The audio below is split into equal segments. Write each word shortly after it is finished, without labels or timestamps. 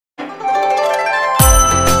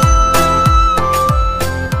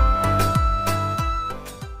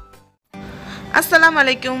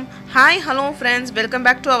Assalamualaikum. Hi, hello friends. Welcome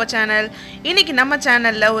back to our channel. இன்னைக்கு நம்ம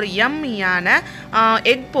சேனல்ல ஒரு யம்மியான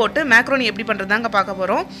எக் போட்டு மேக்ரோனி எப்படி பண்றதாங்க பார்க்க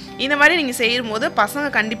போறோம். இந்த மாதிரி நீங்க செய்யும்போது பசங்க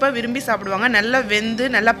கண்டிப்பா விரும்பி சாப்பிடுவாங்க. நல்லா வெந்து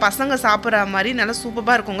நல்லா பசங்க சாப்பிடுற மாதிரி நல்லா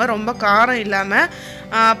சூப்பரா இருக்குங்க. ரொம்ப காரம் இல்லாம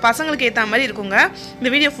பசங்களுக்கு ஏத்த மாதிரி இருக்குங்க. இந்த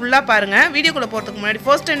வீடியோ ஃபுல்லா பாருங்க. வீடியோக்குள்ள போறதுக்கு முன்னாடி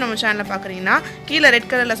first time நம்ம சேனலை பார்க்கறீங்கன்னா கீழ ரெட்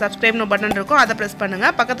கலர்ல subscribe னு பட்டன் இருக்கும். அதை பிரஸ் பண்ணுங்க.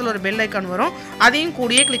 பக்கத்துல ஒரு பெல் ஐகான் வரும். அதையும்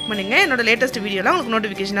கூடயே கிளிக் பண்ணுங்க. என்னோட லேட்டஸ்ட் வீடியோலாம் உங்களுக்கு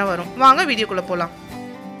நோட்டிஃபிகேஷனா வரும். வாங்க வீடியோக்குள்ள போலாம்.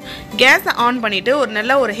 கேஸ் ஆன் பண்ணிட்டு ஒரு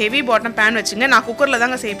நல்ல ஒரு ஹெவி பாட்டம் pan வச்சுங்க. நான் குக்கர்ல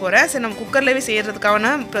தாங்க செய்ய போறேன். சரி நம்ம குக்கர்லவே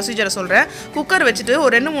செய்யிறதுக்கான ப்ரொசீஜரை சொல்றேன். குக்கர் வச்சிட்டு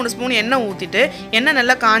ஒரு 2-3 ஸ்பூன் எண்ணெய் ஊத்திட்டு எண்ணெய்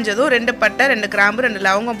நல்லா காஞ்சதும் 2 பட்டை 2 கிராம்பு 2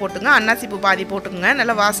 லவங்கம் போட்டுங்க. அன்னாசி பூ பாதி போட்டுங்க.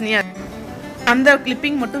 நல்லா வாசனையா அந்த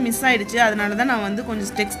கிளிப்பிங் மட்டும் மிஸ் ஆயிடுச்சு. அதனால தான் நான் வந்து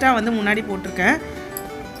கொஞ்சம் டெக்ஸ்டா வந்து முன்னாடி போட்டுருக்கேன்.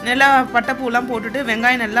 நல்லா பட்டை பூலாம் போட்டுட்டு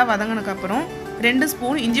வெங்காயம் நல்லா வதங்கினதுக்கு அப்புறம் 2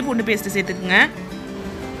 ஸ்பூன் இஞ்சி பூண்டு பேஸ்ட் சேர்த்துக்குங்க.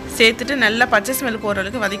 சேர்த்துட்டு நல்லா பச்சை ஸ்மெல் போகிற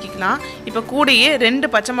அளவுக்கு வதக்கிக்கலாம். இப்போ கூடயே 2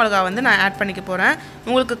 பச்சை மிளகா வந்து நான் ஆட் பண்ணிக்க போகிறேன்.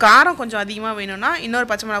 உங்களுக்கு காரம் கொஞ்சம் அதிகமாக வேணும்னா இன்னொரு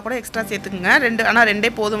பச்சை மிளகா கூட எக்ஸ்ட்ரா சேர்த்துக்குங்க. ஆனால் 2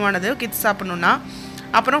 போதுமானது கிட்ஸ் சாப்பிட்ணுன்னா.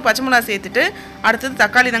 அப்புறம் பச்சை மிளகா சேர்த்துட்டு அடுத்தது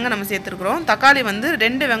தக்காளி தாங்க நம்ம சேர்த்துருக்குறோம். தக்காளி வந்து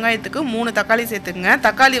 2 வெங்காயத்துக்கு 3 தக்காளி சேர்த்துக்குங்க.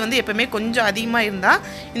 தக்காளி வந்து எப்போவுமே கொஞ்சம் அதிகமாக இருந்தால்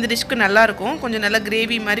இந்த டிஷ்க்கு நல்லாயிருக்கும். கொஞ்சம் நல்லா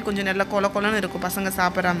கிரேவி மாதிரி கொஞ்சம் நல்லா கொலன்னு இருக்கும் பசங்க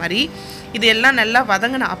சாப்பிட்ற மாதிரி. இது எல்லாம் நல்லா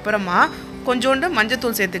வதங்கின அப்புறமா கொஞ்சோண்டு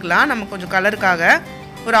மஞ்சத்தூள் சேர்த்துக்கலாம். நம்ம கொஞ்சம் கலருக்காக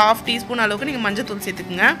ஒரு 1/2 டீஸ்பூன் அளவுக்கு நீங்கள் மஞ்சள் தூள்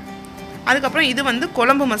சேர்த்துக்குங்க. அதுக்கப்புறம் இது வந்து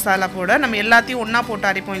குழம்பு மசாலா பவுடர். நம்ம எல்லாத்தையும் ஒன்றா போட்டு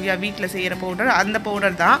அரைப்போம் இல்லையா வீட்டில் செய்கிற பவுடர், அந்த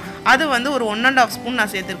பவுடர் தான். அது வந்து ஒரு 1.5 ஸ்பூன்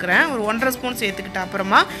நான் சேர்த்துருக்குறேன். ஒரு 1.5 ஸ்பூன் சேர்த்துக்கிட்ட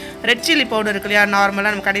அப்புறமா ரெட் சில்லி பவுடர் இருக்கு இல்லையா,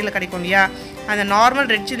 நார்மலாக நம்ம கடையில் கிடைக்கும் இல்லையா, அந்த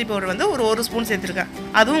நார்மல் ரெட் சில்லி பவுடர் வந்து ஒரு 1 ஸ்பூன் சேர்த்துருக்கேன்.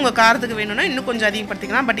 அதுவும் உங்கள் காரத்துக்கு வேணும்னா இன்னும் கொஞ்சம்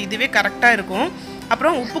அதிகப்படுத்திக்கலாம். பட் இதுவே கரெக்டாக இருக்கும்.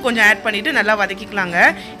 அப்புறம் உப்பு கொஞ்சம் ஆட் பண்ணிவிட்டு நல்லா வதக்கிக்கலாங்க.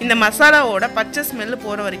 இந்த மசாலாவோட பச்சை ஸ்மெல்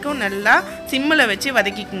போகிற வரைக்கும் நல்லா சிம்மில் வச்சு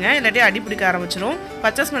வதக்கிக்குங்க. இல்லாட்டி அடி பிடிக்க ஆரம்பிச்சிடும்.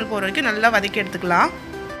 பச்சை ஸ்மெல் போகிற வரைக்கும் நல்லா வதக்கி எடுத்துக்கலாம்.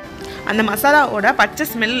 அந்த மசாலாவோட பச்சை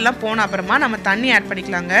ஸ்மெல்லாம் போன அப்புறமா நம்ம தண்ணி ஆட்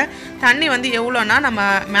பண்ணிக்கலாங்க. தண்ணி வந்து எவ்வளோனா நம்ம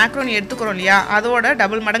மேக்ரோனி எடுத்துக்கிறோம் இல்லையா, அதோட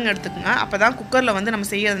டபுள் மடங்கு எடுத்துக்கோங்க. அப்போ தான் குக்கரில் வந்து நம்ம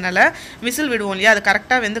செய்யறதுனால விசில் விடுவோம் இல்லையா, அது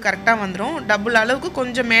கரெக்டாக வெந்து கரெக்டாக வந்துடும். டபுள் அளவுக்கு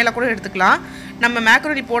கொஞ்சம் மேலே கூட எடுத்துக்கலாம். நம்ம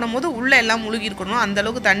மேக்ரோனி போடும் போது உள்ளே எல்லாம் முழுகி இருக்கணும்,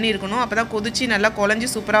 அந்தளவுக்கு தண்ணி இருக்கணும். அப்போ தான் கொதிச்சு நல்லா குழஞ்சி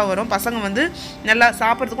சூப்பராக வரும். பசங்க வந்து நல்லா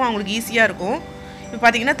சாப்பிட்றதுக்கும் அவங்களுக்கு ஈஸியாக இருக்கும். இப்போ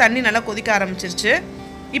பார்த்தீங்கன்னா தண்ணி நல்லா கொதிக்க ஆரம்பிச்சிருச்சு.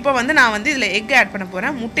 இப்போ வந்து நான் வந்து இதில் எக் ஆட் பண்ண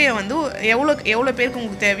போகிறேன். முட்டையை வந்து எவ்வளோ பேருக்கு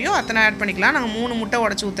உங்களுக்கு தேவையோ அத்தனை ஆட் பண்ணிக்கலாம். நாங்கள் 3 முட்டை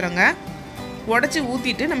உடச்சி ஊற்றுறோங்க. உடச்சி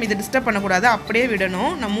ஊற்றிட்டு நம்ம இதை டிஸ்டர்ப் பண்ணக்கூடாது, அப்படியே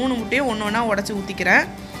விடணும். நான் 3 முட்டையை ஒன்று உடச்சி ஊற்றிக்கிறேன்.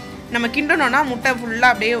 நம்ம கிண்டணுன்னா முட்டை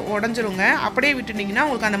ஃபுல்லாக அப்படியே உடஞ்சிருங்க. அப்படியே விட்டுட்டிங்கன்னா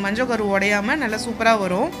உங்களுக்கு அந்த மஞ்சள் கரு உடையாமல் நல்லா சூப்பராக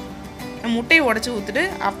வரும். முட்டையை உடச்சி ஊற்றிட்டு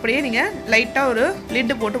அப்படியே நீங்கள் லைட்டாக ஒரு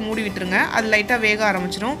லிட்டு போட்டு மூடி விட்டுருங்க. அது லைட்டாக வேக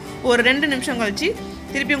ஆரம்பிச்சிடும். ஒரு 2 நிமிஷம் கழிச்சு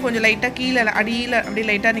திருப்பியும் கொஞ்சம் லைட்டாக கீழே அடியில் அப்படியே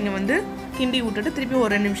லைட்டாக நீங்கள் வந்து கிண்டி விட்டுட்டு திருப்பி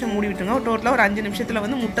ஒரு 2 நிமிஷம் மூடி விட்டுருங்க. டோட்டலாக ஒரு 5 நிமிஷத்தில்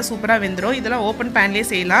வந்து முட்டை சூப்பராக வெந்துடும். இதெல்லாம் ஓப்பன் பேன்லேயே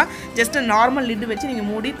செய்யலாம். ஜஸ்ட்டு நார்மல் லிட்டு வச்சு நீங்கள்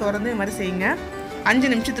மூடி திறந்து இது மாதிரி செய்யுங்க. 5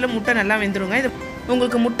 நிமிஷத்தில் முட்டை நல்லா வெந்துருங்க. இது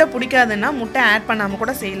உங்களுக்கு முட்டை பிடிக்காதுன்னா முட்டை ஆட் பண்ணாமல்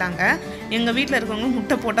கூட செய்யலாங்க. எங்கள் வீட்டில் இருக்கவங்க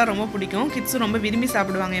முட்டை போட்டால் ரொம்ப பிடிக்கும். கிட்ஸும் ரொம்ப விரும்பி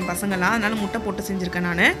சாப்பிடுவாங்க என் பசங்கள்லாம். அதனால் முட்டை போட்டு செஞ்சுருக்கேன்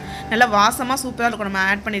நான். நல்லா வாசமாக சூப்பராக இருக்கும். நம்ம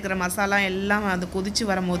ஆட் பண்ணிக்கிற மசாலா எல்லாம் அது கொதிச்சு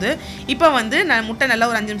வரும்போது இப்போ வந்து நான் முட்டை நல்லா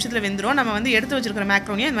ஒரு 5 நிமிஷத்தில் வெந்துடும். நம்ம வந்து எடுத்து வச்சுருக்கிற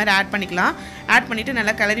மேக்ரோனியை இந்த மாதிரி ஆட் பண்ணிக்கலாம். ஆட் பண்ணிவிட்டு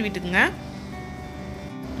நல்லா கிளறி விட்டுக்குங்க.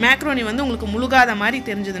 மேக்ரோனி வந்து உங்களுக்கு முழுகாத மாதிரி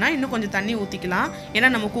தெரிஞ்சதுன்னா இன்னும் கொஞ்சம் தண்ணி ஊற்றிக்கலாம். ஏன்னா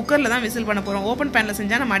நம்ம குக்கரில் தான் விசில் பண்ண போகிறோம். ஓப்பன் பேனில்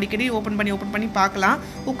செஞ்சால் நம்ம அடிக்கடி ஓப்பன் பண்ணி பார்க்கலாம்.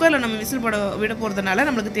 குக்கரில் நம்ம விசில் விட போகிறதுனால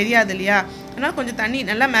நம்மளுக்கு தெரியாது இல்லையா, அதனால் கொஞ்சம் தண்ணி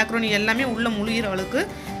நல்லா மேக்ரோனி எல்லாமே உள்ளே முழுகிற அளவுக்கு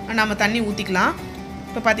நம்ம தண்ணி ஊற்றிக்கலாம்.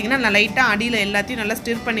 இப்போ பார்த்தீங்கன்னா நான் லைட்டாக அடியில் எல்லாத்தையும் நல்லா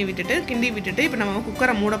ஸ்டிர் பண்ணி விட்டுட்டு கிண்டி விட்டுட்டு இப்போ நம்ம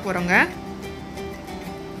குக்கரை மூட போகிறோங்க.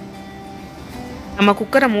 நம்ம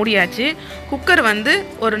குக்கரை மூடியாச்சு. குக்கர் வந்து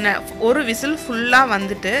ஒரு விசில் ஃபுல்லாக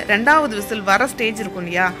வந்துட்டு 2வது விசில் வர ஸ்டேஜ் இருக்கும்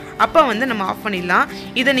இல்லையா, அப்போ வந்து நம்ம ஆஃப் பண்ணிடலாம்.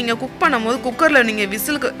 இதை நீங்கள் குக் பண்ணும்போது குக்கரில் நீங்கள்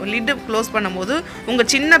விசிலுக்கு லிட்டு க்ளோஸ் பண்ணும்போது உங்கள்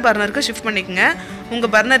சின்ன பர்னருக்கு ஷிஃப்ட் பண்ணிக்கோங்க.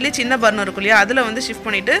 உங்கள் பர்னர்லேயே சின்ன பர்னர் இருக்கும் இல்லையா, அதில் வந்து ஷிஃப்ட்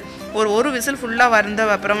பண்ணிவிட்டு ஒரு விசில் ஃபுல்லாக வந்த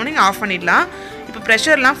அப்புறமா நீங்கள் ஆஃப் பண்ணிடலாம். இப்போ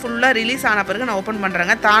ப்ரெஷர்லாம் ஃபுல்லாக ரிலீஸ் ஆன பிறகு நான் ஓப்பன்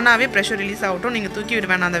பண்ணுறேங்க. தானாகவே ப்ரெஷர் ரிலீஸ் ஆகட்டும், நீங்கள் தூக்கி விட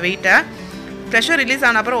வேணாம் அந்த வெயிட்டை. ப்ரெஷர் ரிலீஸ்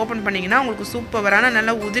ஆன அப்புறம் ஓப்பன் பண்ணிங்கன்னா உங்களுக்கு சூப்பரான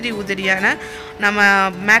நல்லா உதிரியான நம்ம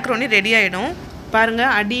மேக்ரோனி ரெடி ஆகிடும்.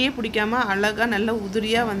 பாருங்கள், அடியே பிடிக்காமல் அழகாக நல்லா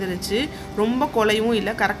உதிரியாக வந்துடுச்சு. ரொம்ப குலையும்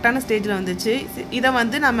இல்லை, கரெக்டான ஸ்டேஜில் வந்துச்சு. இதை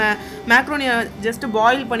வந்து நம்ம மேக்ரோனியை ஜஸ்ட்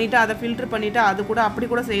பாயில் பண்ணிவிட்டு அதை ஃபில்டர் பண்ணிவிட்டு அது கூட அப்படி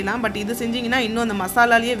கூட செய்யலாம். பட் இது செஞ்சிங்கன்னா இன்னும் அந்த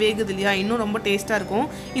மசாலாலேயே வேகுது இல்லையா, இன்னும் ரொம்ப டேஸ்ட்டாக இருக்கும்.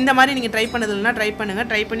 இந்த மாதிரி நீங்கள் ட்ரை பண்ணது இல்லைன்னா ட்ரை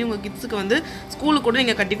பண்ணுங்கள். ட்ரை பண்ணி உங்கள் கிட்ஸுக்கு வந்து ஸ்கூலுக்கு கூட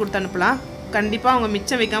நீங்கள் கட்டி கொடுத்து அனுப்பலாம். கண்டிப்பாக அவங்க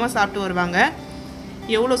மிச்சம் வைக்காமல் சாப்பிட்டு வருவாங்க.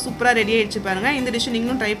 எவ்வளோ சூப்பராக ரெடி ஆகிடுச்சு பாருங்கள். இந்த டிஷ்ஷை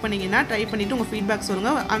நீங்களும் ட்ரை பண்ணிங்கன்னா ட்ரை பண்ணிவிட்டு உங்கள் ஃபீட்பேக்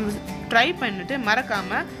சொல்லுங்கள். ட்ரை பண்ணிவிட்டு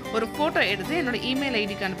மறக்காமல் ஒரு ஃபோட்டோ எடுத்து என்னோடய இமெயில்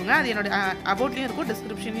ஐடிக்கு அனுப்புங்க. அது என்னோடய அபவுட்லேயும் இருக்கும்,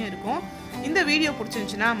 டிஸ்கிரிப்ஷன்லேயும் இருக்கும். இந்த வீடியோ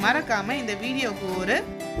பிடிச்சிருந்துச்சுன்னா மறக்காமல் இந்த வீடியோவுக்கு ஒரு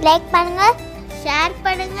லைக் பண்ணுங்கள், ஷேர்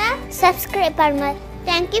பண்ணுங்க, சப்ஸ்கிரைப் பண்ணுங்க.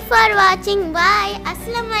 Thank you for watching. Bye.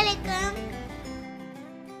 Assalamu